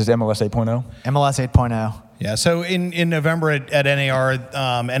 This is MLS 8.0? MLS 8.0. Yeah, so in November at NAR,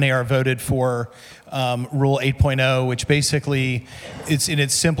 NAR voted for Rule 8.0, which basically, it's in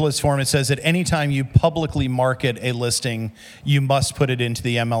its simplest form, it says that anytime you publicly market a listing, you must put it into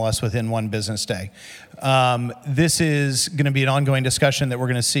the MLS within 1 business day. This is going to be an ongoing discussion that we're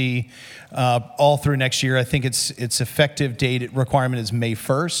going to see all through next year. I think its effective date requirement is May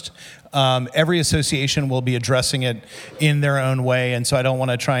 1st. Every association will be addressing it in their own way, and so I don't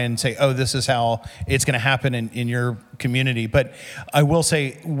want to try and say, oh, this is how it's going to happen in your community. But I will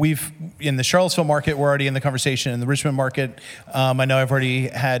say, in the Charlottesville market, we're already in the conversation. In the Richmond market, I know I've already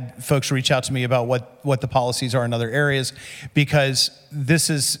had folks reach out to me about what the policies are in other areas, because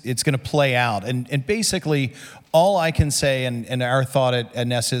it's going to play out. And basically, all I can say, and our thought at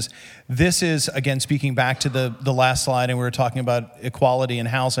Ness is, this is, again, speaking back to the last slide, and we were talking about equality in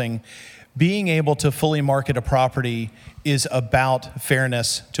housing, being able to fully market a property is about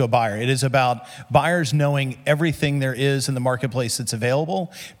fairness to a buyer. It is about buyers knowing everything there is in the marketplace that's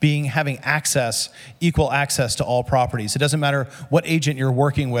available, having equal access to all properties. It doesn't matter what agent you're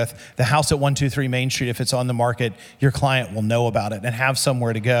working with. The house at 123 Main Street, if it's on the market, your client will know about it and have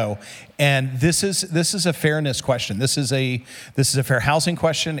somewhere to go. And this is a fairness question. This is a fair housing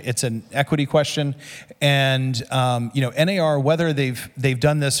question. It's an equity question. And NAR, whether they've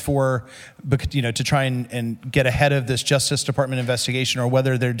done this to try and get ahead of this Justice Department investigation, or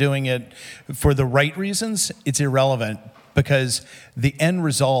whether they're doing it for the right reasons, it's irrelevant, because the end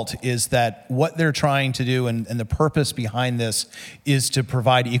result is that what they're trying to do, and the purpose behind this, is to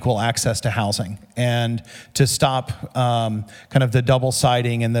provide equal access to housing and to stop kind of the double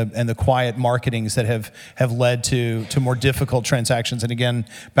siding and the quiet marketings that have led to more difficult transactions. And again,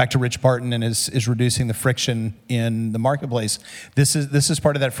 back to Rich Barton and is reducing the friction in the marketplace. This is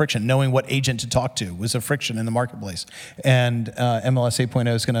part of that friction. Knowing what agent to talk to was a friction in the marketplace, and MLS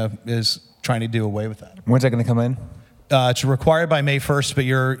 8.0 is trying to do away with that. When's that going to come in? It's required by May 1st, but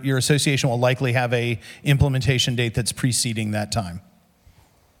your association will likely have a implementation date that's preceding that time.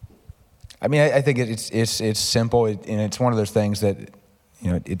 I mean, I think it's simple, and it's one of those things that,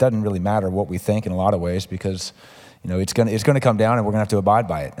 it doesn't really matter what we think in a lot of ways, because, it's going to come down, and we're going to have to abide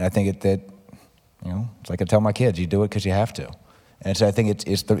by it. And I think it's like I tell my kids, you do it because you have to. And so I think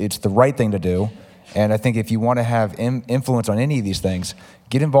it's the right thing to do. And I think if you want to have influence on any of these things,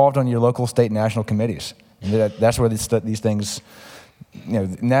 get involved on your local, state, and national committees. And that's where these things,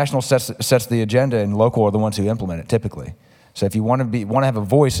 national sets the agenda, and local are the ones who implement it typically. So if you want to have a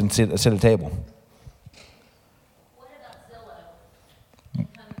voice and sit at a table. What about Zillow?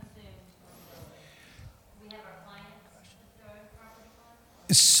 Coming soon. We have our clients throwing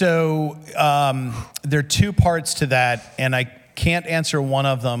property. So there are two parts to that, and I can't answer one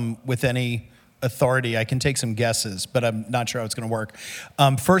of them with any authority. I can take some guesses, but I'm not sure how it's going to work.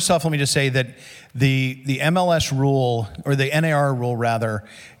 First off, let me just say that the MLS rule, or the NAR rule rather,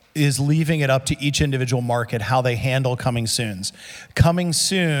 is leaving it up to each individual market how they handle coming soons. Coming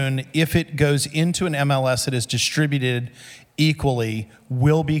soon, if it goes into an MLS that is distributed equally,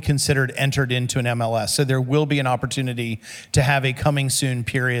 will be considered entered into an MLS. So there will be an opportunity to have a coming soon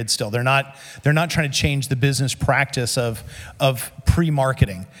period still. They're not trying to change the business practice of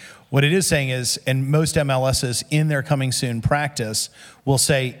pre-marketing. What it is saying is, and most MLSs in their coming soon practice will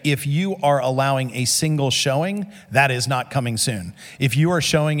say, if you are allowing a single showing, that is not coming soon. If you are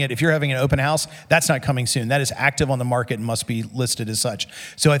showing it, if you're having an open house, that's not coming soon. That is active on the market and must be listed as such.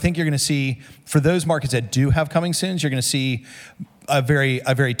 So I think you're going to see, for those markets that do have coming soons, you're going to see a very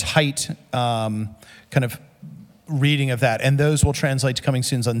tight kind of reading of that, and those will translate to coming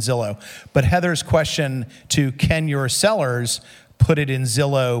soons on Zillow. But Heather's question to, can your sellers put it in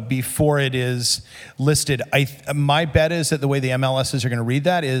Zillow before it is listed? My bet is that the way the MLSs are going to read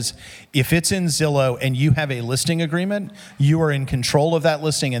that is, if it's in Zillow and you have a listing agreement, you are in control of that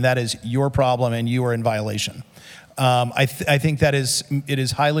listing, and that is your problem, and you are in violation. I think it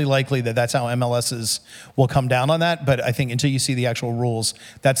is highly likely that that's how MLSs will come down on that, but I think until you see the actual rules,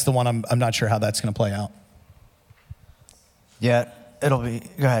 that's the one I'm not sure how that's going to play out. Yeah, it'll be,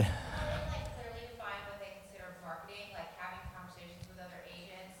 go ahead. Clearly define what they consider marketing, like having conversations with other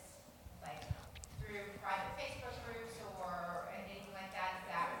agents, like through private Facebook groups or anything like that. Is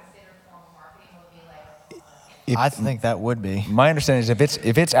that considered formal marketing? Would be like? I think that would be. My understanding is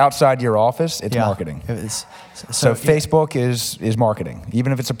if it's outside your office, it's marketing. So Facebook is marketing.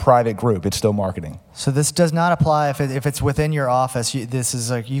 Even if it's a private group, it's still marketing. So this does not apply if it's within your office. This is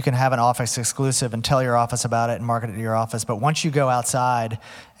like, you can have an office exclusive and tell your office about it and market it to your office. But once you go outside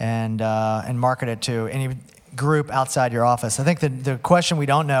and market it to any group outside your office, I think the question we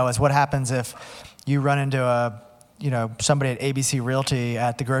don't know is what happens if you run into somebody at ABC Realty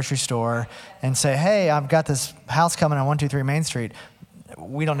at the grocery store and say, "Hey, I've got this house coming on 123 Main Street."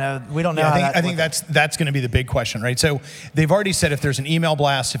 We don't know. I think that's going to be the big question, right? So they've already said if there's an email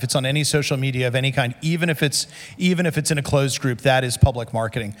blast, if it's on any social media of any kind, even if it's in a closed group, that is public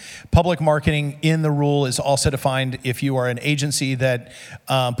marketing. Public marketing in the rule is also defined if you are an agency that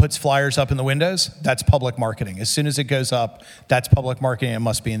puts flyers up in the windows, that's public marketing. As soon as it goes up, that's public marketing. It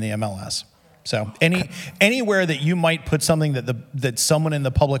must be in the MLS. So anywhere that you might put something that someone in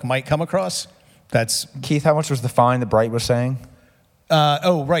the public might come across, that's. Keith, how much was the fine that Bright was saying?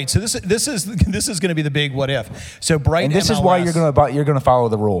 Right. So this is going to be the big what if. So Bright and this MLS, is why you're going to follow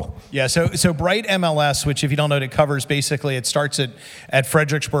the rule. Yeah. So Bright MLS, which if you don't know, it covers basically, it starts at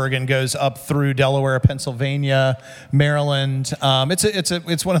Fredericksburg and goes up through Delaware, Pennsylvania, Maryland.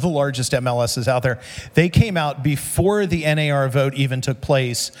 It's one of the largest MLSs out there. They came out before the NAR vote even took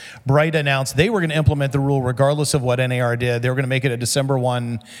place. Bright announced they were going to implement the rule regardless of what NAR did. They were going to make it a December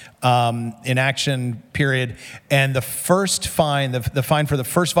 1 inaction period, and the first fine, the fine for the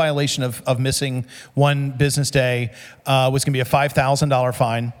first violation of missing one business day was going to be a $5,000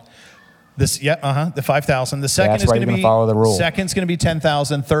 fine. The $5,000. The second is going to be follow the rule. Second's going to be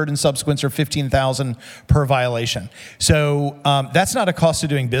 $10,000. Third and subsequents are $15,000 per violation. So that's not a cost of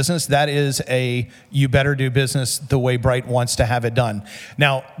doing business. That is you better do business the way Bright wants to have it done.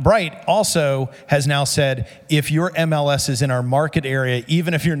 Now, Bright also has now said if your MLS is in our market area,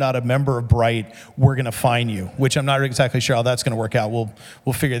 even if you're not a member of Bright, we're going to fine you. Which I'm not exactly sure how that's going to work out.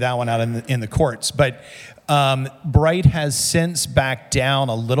 We'll figure that one out in the courts, but. Bright has since backed down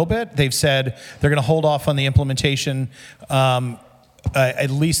a little bit. They've said they're going to hold off on the implementation at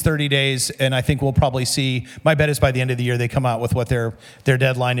least 30 days, and I think we'll probably see, my bet is by the end of the year they come out with what their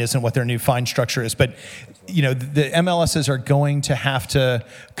deadline is and what their new fine structure is. But the MLSs are going to have to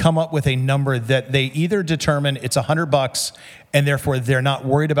come up with a number that they either determine it's $100 and therefore they're not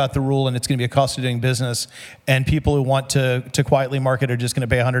worried about the rule and it's going to be a cost of doing business, and people who want to quietly market are just going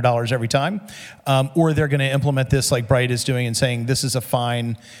to pay $100 every time, or they're going to implement this like Bright is doing and saying this is a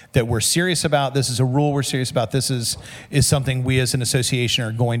fine that we're serious about, this is a rule we're serious about, this is something we as an association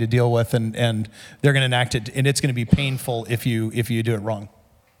are going to deal with, and they're going to enact it, and it's going to be painful if you do it wrong.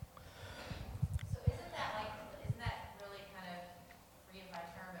 So isn't that really kind of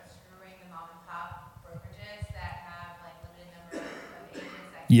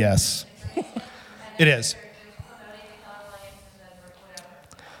Yes. It is.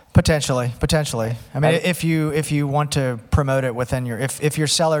 Potentially. I mean, if you want to promote it within if your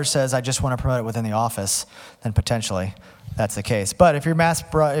seller says, I just want to promote it within the office, then potentially that's the case. But if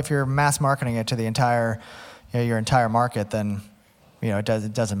you're mass marketing it to the entire, your entire market, then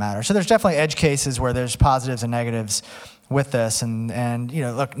it doesn't matter. So there's definitely edge cases where there's positives and negatives with this, and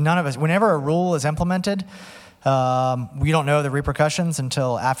look, none of us. Whenever a rule is implemented, we don't know the repercussions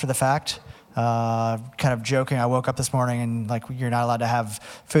until after the fact. Kind of joking, I woke up this morning and you're not allowed to have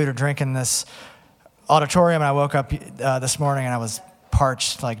food or drink in this auditorium, and I woke up this morning and I was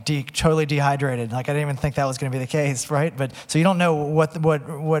parched, totally dehydrated. I didn't even think that was going to be the case, right? But so you don't know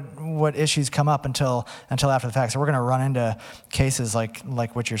what issues come up until after the fact. So we're going to run into cases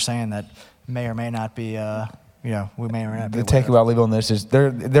like what you're saying that may or may not be. We may or may not be. The takeaway I'll leave on this is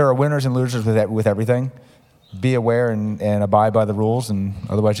there are winners and losers with everything. Be aware and abide by the rules, and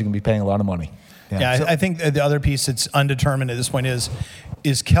otherwise you can be paying a lot of money. Yeah, I think the other piece that's undetermined at this point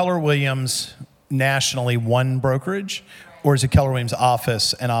is Keller Williams nationally one brokerage, or is it Keller Williams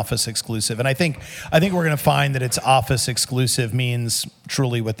office and office exclusive? And I think we're going to find that it's office exclusive means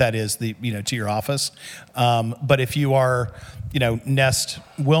truly what that is, to your office. But if you are, Nest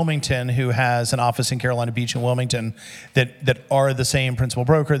Wilmington, who has an office in Carolina Beach and Wilmington, that are the same principal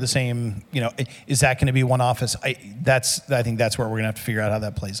broker, the same, is that going to be one office? I think that's where we're going to have to figure out how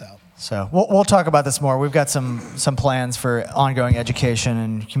that plays out. So we'll talk about this more. We've got some plans for ongoing education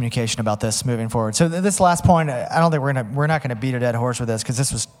and communication about this moving forward. So this last point, I don't think we're not going to beat a dead horse with this, because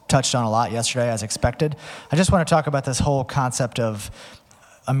this was touched on a lot yesterday as expected. I just want to talk about this whole concept of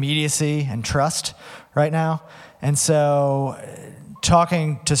immediacy and trust right now. And so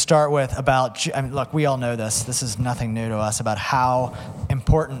talking to start with about, look, we all know this. This is nothing new to us about how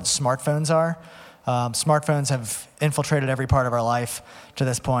important smartphones are. Smartphones have infiltrated every part of our life to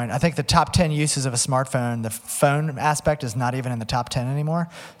this point. I think the top 10 uses of a smartphone, the phone aspect is not even in the top 10 anymore.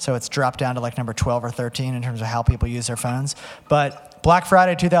 So it's dropped down to number 12 or 13 in terms of how people use their phones. But Black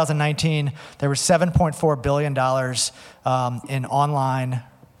Friday 2019, there was $7.4 billion in online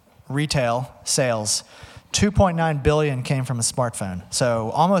retail sales. 2.9 billion came from a smartphone. So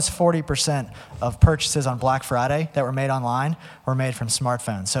almost 40% of purchases on Black Friday that were made online were made from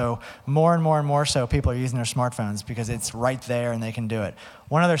smartphones. So more and more and more so people are using their smartphones because it's right there and they can do it.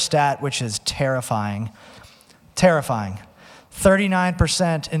 One other stat which is terrifying.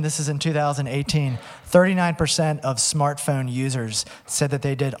 39%, and this is in 2018, 39% of smartphone users said that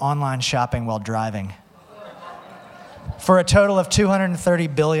they did online shopping while driving. For a total of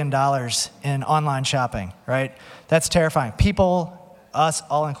 $230 billion in online shopping, right? That's terrifying. People, us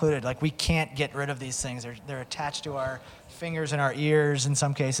all included, we can't get rid of these things. They're attached to our fingers and our ears in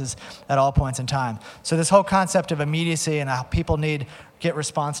some cases at all points in time. So this whole concept of immediacy and how people get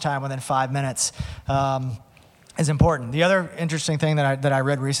response time within 5 minutes is important. The other interesting thing that I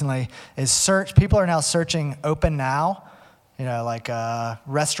read recently is people are now searching Open Now,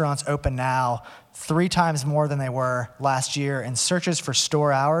 restaurants Open Now 3 times more than they were last year, and searches for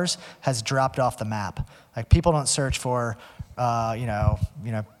store hours has dropped off the map. People don't search for,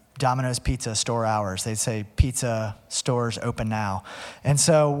 Domino's Pizza store hours. They say pizza stores open now. And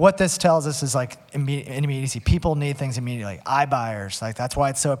so what this tells us is immediacy. People need things immediately. iBuyers, that's why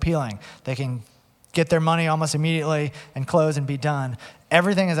it's so appealing. They can get their money almost immediately and close and be done.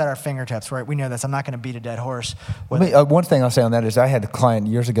 Everything is at our fingertips, right? We know this. I'm not going to beat a dead horse. One thing I'll say on that is I had a client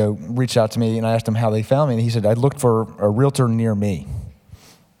years ago reach out to me, and I asked him how they found me, and he said, I looked for a realtor near me.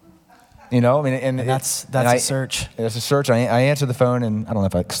 And that's a search. It's a search. I answered the phone, and I don't know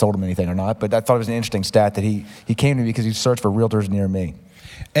if I sold him anything or not, but I thought it was an interesting stat that he came to me because he searched for realtors near me.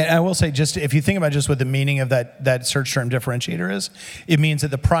 And I will say, just if you think about just what the meaning of that search term differentiator is, it means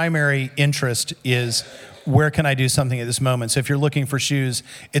that the primary interest is where can I do something at this moment? So if you're looking for shoes,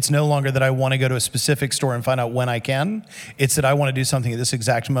 it's no longer that I want to go to a specific store and find out when I can. It's that I want to do something at this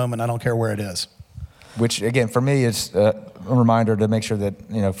exact moment. I don't care where it is. Which, again, for me is a reminder to make sure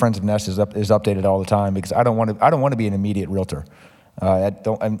that Friends of Nest is updated all the time, because I don't want to be an immediate realtor. A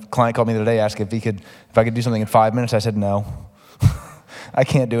client called me the other day, asked if I could do something in 5 minutes. I said no. I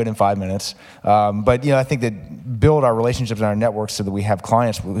can't do it in 5 minutes. But I think that build our relationships and our networks so that we have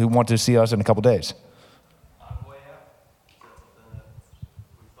clients who want to see us in a couple days.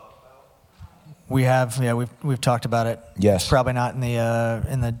 We have, we've talked about it. Yes. Probably not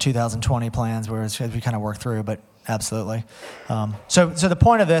in the 2020 plans as we kind of work through, but absolutely. So the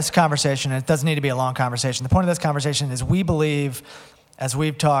point of this conversation, it doesn't need to be a long conversation. The point of this conversation is we believe as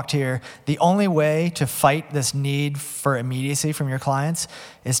we've talked here, the only way to fight this need for immediacy from your clients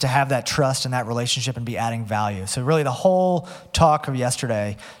is to have that trust and that relationship and be adding value. So really the whole talk of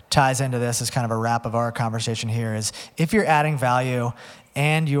yesterday ties into this as kind of a wrap of our conversation here is if you're adding value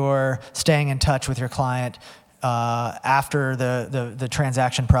and you're staying in touch with your client after the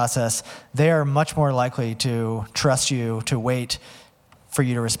transaction process, they are much more likely to trust you to wait for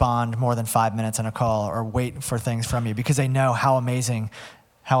you to respond more than 5 minutes on a call or wait for things from you because they know how amazing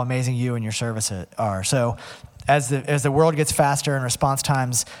you and your service are. So as the world gets faster and response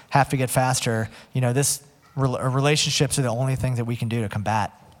times have to get faster, relationships are the only thing that we can do to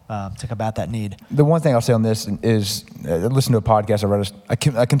combat that need. The one thing I'll say on this is, I listened to a podcast I read.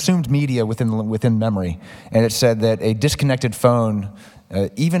 I consumed media within memory, and it said that a disconnected phone,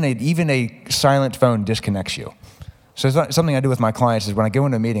 even a silent phone, disconnects you. So it's something I do with my clients is when I go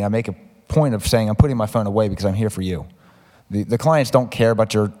into a meeting, I make a point of saying I'm putting my phone away because I'm here for you. The clients don't care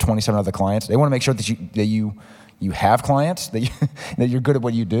about your 27 other clients. They want to make sure that you have clients, that you're good at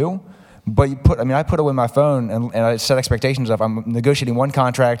what you do. But I put away my phone and I set expectations of I'm negotiating one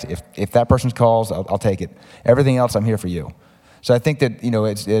contract. If that person calls, I'll take it. Everything else, I'm here for you. So I think that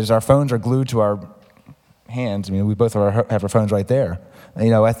as our phones are glued to our hands. We both have our phones right there.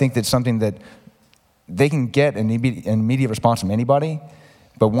 I think that's something that they can get an immediate response from anybody,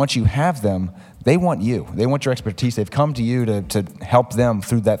 but once you have them, they want you. They want your expertise. They've come to you to help them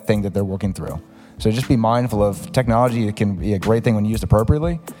through that thing that they're working through. So just be mindful of technology. It can be a great thing when used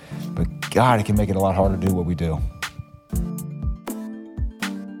appropriately, but God, it can make it a lot harder to do what we do.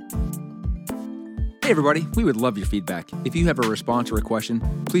 Hey everybody, we would love your feedback. If you have a response or a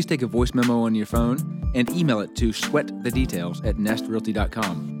question, please take a voice memo on your phone and email it to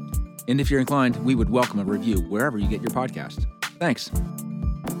sweatthedetails@nestrealty.com. And if you're inclined, we would welcome a review wherever you get your podcast. Thanks.